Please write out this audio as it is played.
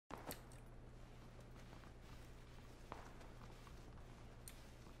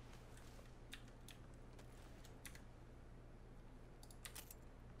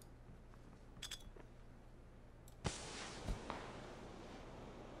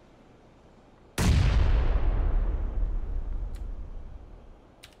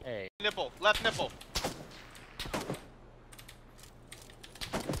Left nipple.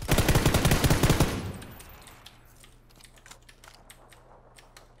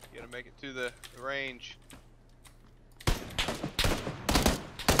 You gotta make it to the range.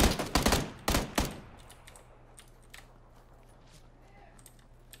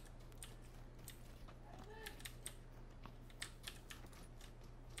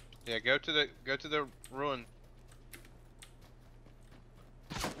 Yeah, go to the ruin.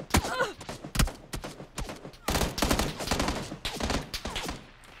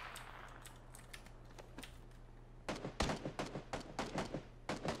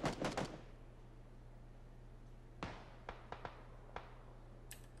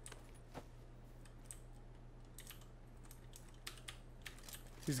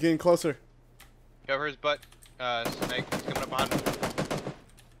 He's getting closer. Cover his butt, Snake. He's coming up behind him.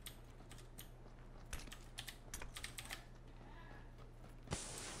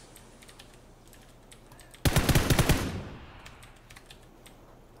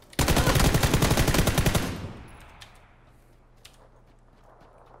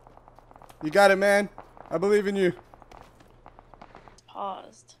 You got it, man. I believe in you.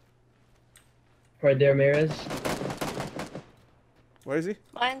 Paused. Right there, Maris. Where is he?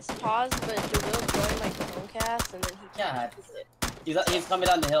 Mine's paused, but Jalil joined like the home cast, and then he can't use it. He's coming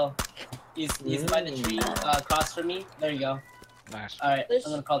down the hill. He's by the tree across from me. There you go. Nice. All right, There's-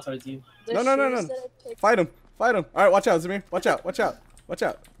 I'm gonna call towards you. No. Fight him. Fight him. All right, watch out, Zamir. Watch out. Watch out. Watch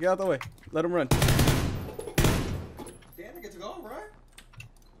out. Get out the way. Let him run. Damn, I get to go, right?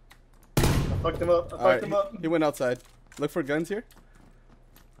 I fucked him up. I fucked him up. He went outside. Look for guns here.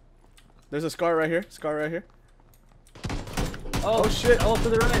 There's a scar right here. Scar right here. Oh shit. Oh, to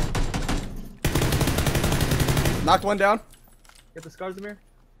the right. Knocked one down. Get the scars, Amir.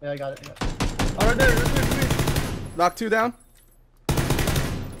 Yeah, I got it. Oh, right there. Knocked two down.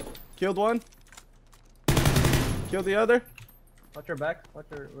 Killed one. Killed the other. Watch your back. Watch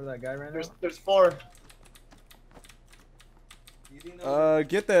where that guy ran out. There's 4.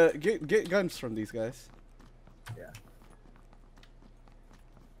 Get guns from these guys. Yeah.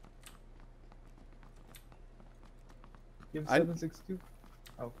 Give 762.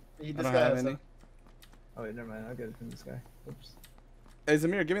 Oh, He I don't have any. oh wait, never mind. I'll get it from this guy. Oops. Hey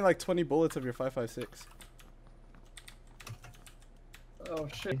Zamir, give me like 20 bullets of your 5.56. Oh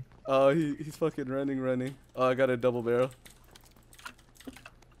shit. Oh, he's fucking running. Oh, I got a double barrel.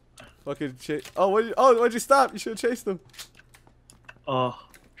 Fucking chase. Oh, why'd you stop? You should have chased him. Oh,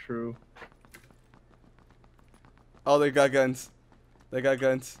 true. Oh, they got guns. They got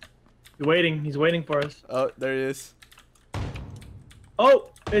guns. He's waiting. He's waiting for us. Oh, there he is.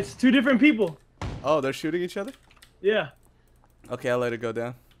 Oh, it's 2 different people. Oh, they're shooting each other? Yeah. Okay, I'll let it go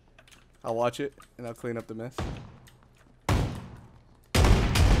down. I'll watch it, and I'll clean up the mess.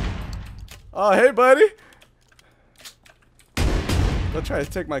 Oh, hey, buddy. Don't try to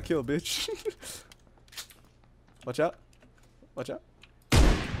take my kill, bitch. Watch out. Watch out.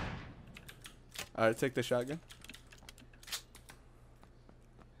 Alright, take the shotgun.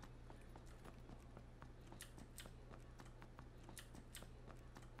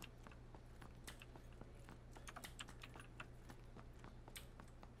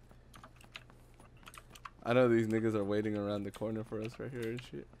 I know these niggas are waiting around the corner for us right here and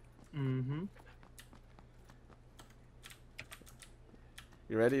shit. Mm-hmm.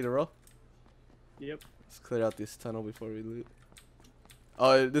 You ready to roll? Yep. Let's clear out this tunnel before we loot.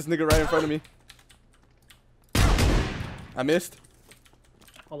 Oh, this nigga right in front of me. I missed.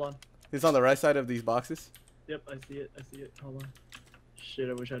 Hold on. He's on the right side of these boxes. Yep, I see it. I see it. Hold on. Shit,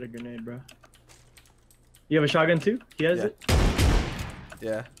 I wish I had a grenade, bro. You have a shotgun too? He has it?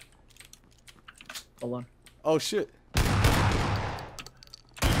 Yeah. Hold on. Oh shit.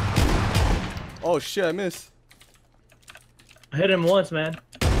 Oh shit, I missed. I hit him once, man.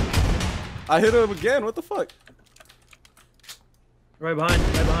 I hit him again, what the fuck? Right behind,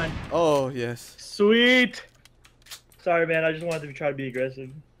 right behind. Oh, yes. Sweet! Sorry, man, I just wanted to try to be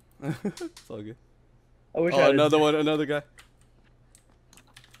aggressive. It's all good. I wish I Oh, had another one, another guy.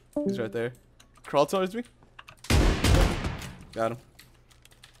 He's right there. Crawl towards me. Got him.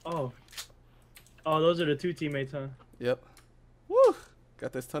 Oh. Oh, those are the 2 teammates, huh? Yep. Woo!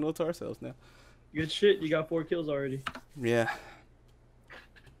 Got this tunnel to ourselves now. Good shit, you got 4 kills already. Yeah.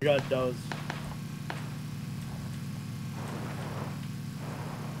 You got those.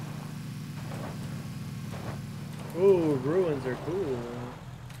 Ooh, ruins are cool.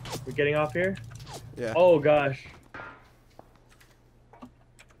 We're getting off here? Yeah. Oh, gosh.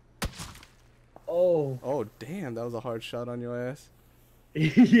 Oh. Oh, damn. That was a hard shot on your ass.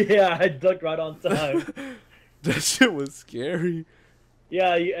 Yeah, I ducked right on time. That shit was scary.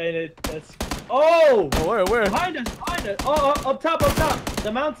 Yeah, that's. Oh! Oh, where? Behind us! Oh, up top!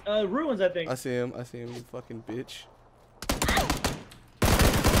 The mounts, ruins, I think. I see him, you fucking bitch.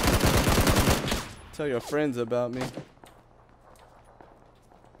 Tell your friends about me.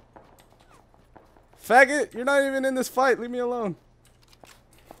 Faggot, you're not even in this fight. Leave me alone.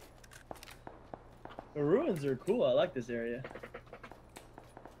 The ruins are cool. I like this area.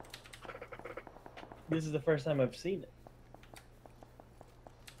 This is the first time I've seen it.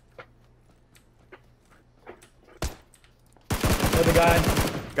 Another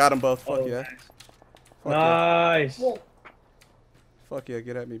guy. Got them both. Fuck Oh, yeah. Nice. Yeah. Fuck yeah,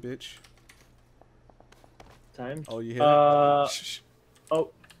 get at me, bitch. Time. Oh, you hit it? Shh.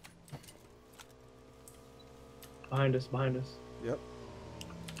 Oh. Behind us. Yep.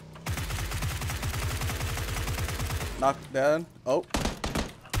 Knocked down. Oh.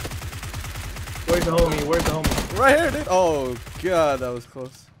 Where's the homie? Right here, dude. Oh, God, that was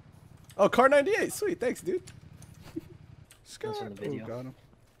close. Oh, car 98. Sweet. Thanks, dude. That's on the video. Oh, got him.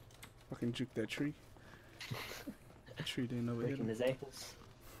 Fucking juke that tree. The tree didn't know it hit Breaking him. his ankles.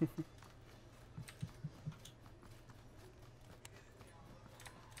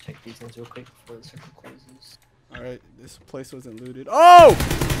 Check these things real quick before the circle closes. Alright, this place wasn't looted. Oh!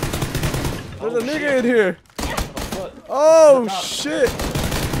 There's a nigga in here. Oh, shit.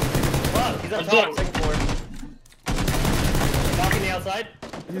 Fuck, he's up top, second floor. Balcony outside.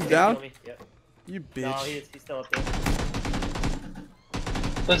 He's down? Yep. You bitch. No, he's still up there.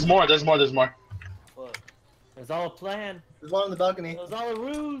 There's more. Fuck. It was all a plan. There's one on the balcony. It was all a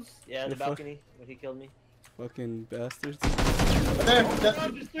ruse. Yeah, the fuck? balcony when he killed me. Fucking bastards. Right there.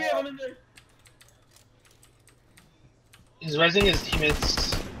 There's 3 of them in there. He's resing his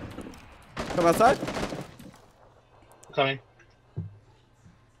teammates. Come outside? Coming.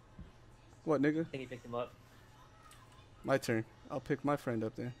 What, nigga? I think he picked him up. My turn. I'll pick my friend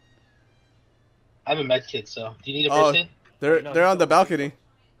up then. I have a med kit, so do you need a first aid? They're on the balcony.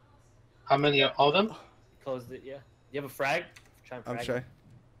 How many? All of them? Closed it, yeah. You have a frag? Try and frag. I'm shy. him.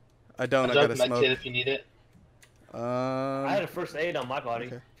 I don't. I I'll gotta drop a med smoke. kit if you need it. I had a first aid on my body.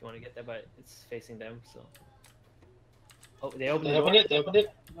 Okay. If you want to get that, but it's facing them, so. Oh, they opened They the door. opened it. They opened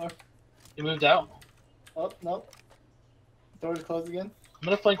it. No. He moved out. Oh, no. Door's closed again. I'm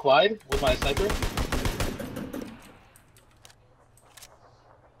gonna flank wide with my sniper.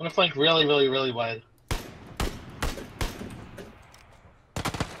 I'm gonna flank really wide.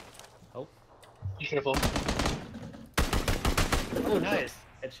 Oh. Be careful. Oh, nice.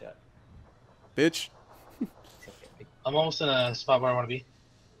 Headshot. Bitch. I'm almost in a spot where I want to be.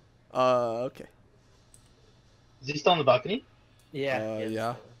 Okay. Is he still on the balcony? Yeah.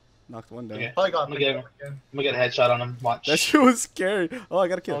 Yeah. Knocked one down. Okay. Probably got I'm gonna get him. again. I'm gonna get a headshot on him. Watch. That shit was scary. Oh, I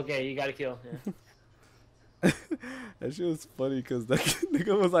gotta kill. Okay, you gotta kill. Yeah. That shit was funny because that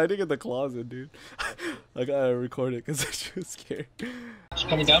nigga was hiding in the closet, dude. I gotta record it because that shit was scary. She's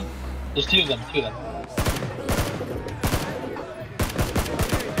coming down. There's 2 of them. 2 of them.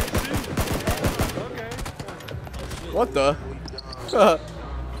 What the? What's that?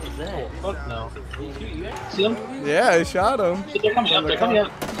 Fuck no. You guys? See them? Yeah, I shot him. Shit, they're coming up. They're coming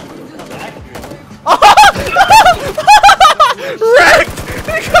up. Wrecked!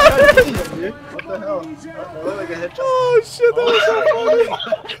 He got it! What the hell? That looked like a headshot. Oh shit, that was so funny!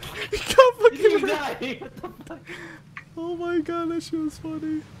 He got You fucking died. wrecked. What the fuck? Oh my god, that shit was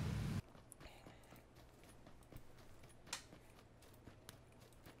funny.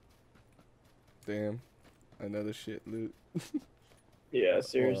 Damn. Another shit loot. Yeah,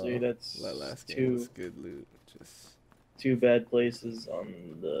 seriously, Wow. that's That last game was two good loot. Just 2 bad places on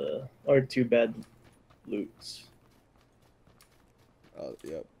the, or 2 bad loots. oh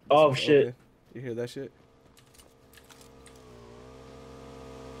yep. Oh shit! Okay. You hear that shit?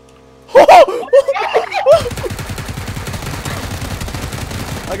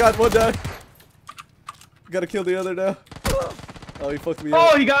 I got one down. Gotta kill the other now. Oh, he fucked me Oh,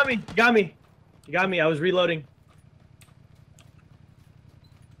 up. he got me! He got me! He got me! I was reloading.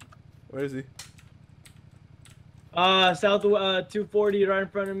 Where is he? South 240 right in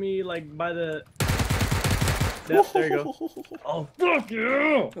front of me, like by the. Yep, there you go. Oh fuck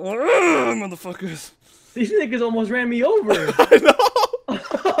you! Motherfuckers. These niggas almost ran me over. I know.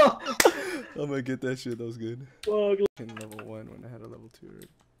 I'm gonna get that shit. That was good. Fuck. In level 1 when I had a level 2 already.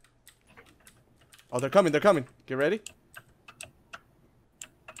 Oh, they're coming. They're coming. Get ready.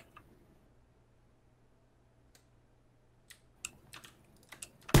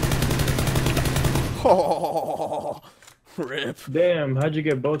 Oh, rip. Damn, how'd you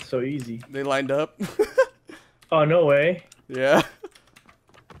get both so easy? They lined up. Oh no way. Yeah.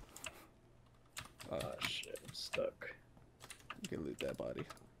 Oh shit, I'm stuck. can loot that body.